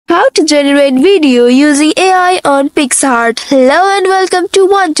How to generate video using AI on Picsart. Hello and welcome to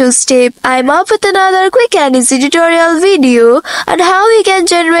 1-2 Step. I'm up with another quick and easy tutorial video on how you can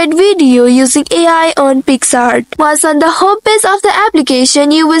generate video using AI on Picsart. Once on the home page of the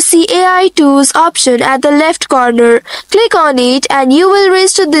application, you will see AI tools option at the left corner. Click on it and you will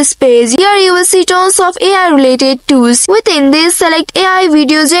reach to this page. Here you will see tons of AI related tools. Within this, select AI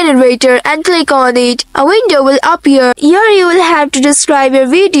video generator and click on it. A window will appear. Here you will have to describe your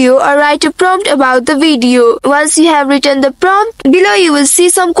video or write a prompt about the video. Once you have written the prompt, below you will see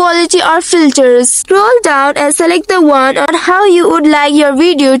some quality or filters. Scroll down and select the one on how you would like your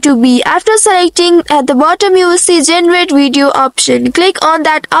video to be. After selecting, at the bottom you will see generate video option. Click on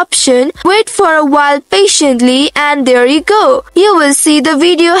that option, wait for a while patiently, and there you go. You will see the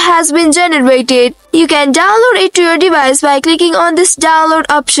video has been generated. You can download it to your device by clicking on this download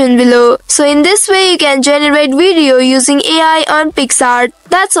option below. So in this way you can generate video using AI on Picsart.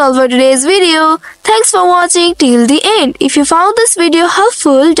 That's all for today's video. Thanks for watching till the end. If you found this video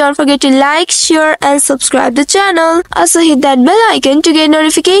helpful, don't forget to like, share and subscribe the channel. Also hit that bell icon to get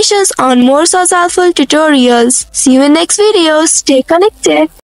notifications on more such helpful tutorials. See you in next video. Stay connected.